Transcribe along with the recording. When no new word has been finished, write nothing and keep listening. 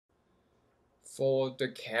For the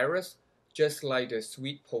carrots, just like the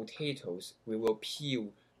sweet potatoes, we will peel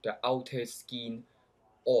the outer skin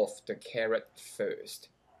off the carrot first.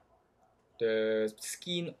 The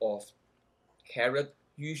skin of carrot,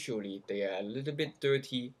 usually they are a little bit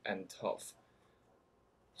dirty and tough.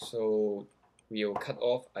 So we'll cut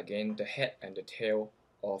off again the head and the tail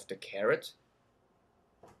of the carrot.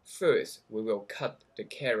 First, we will cut the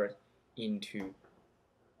carrot into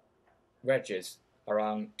wedges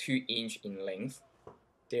around 2 inches in length.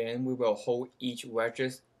 Then we will hold each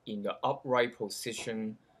wedges in the upright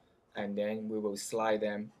position, and then we will slide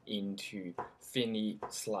them into thinly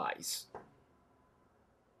slices.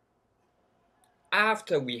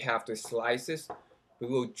 After we have the slices, we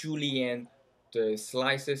will julienne the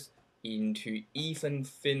slices into even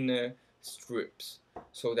thinner strips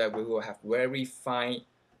so that we will have very fine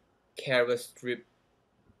carrot strip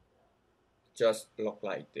just look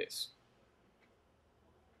like this.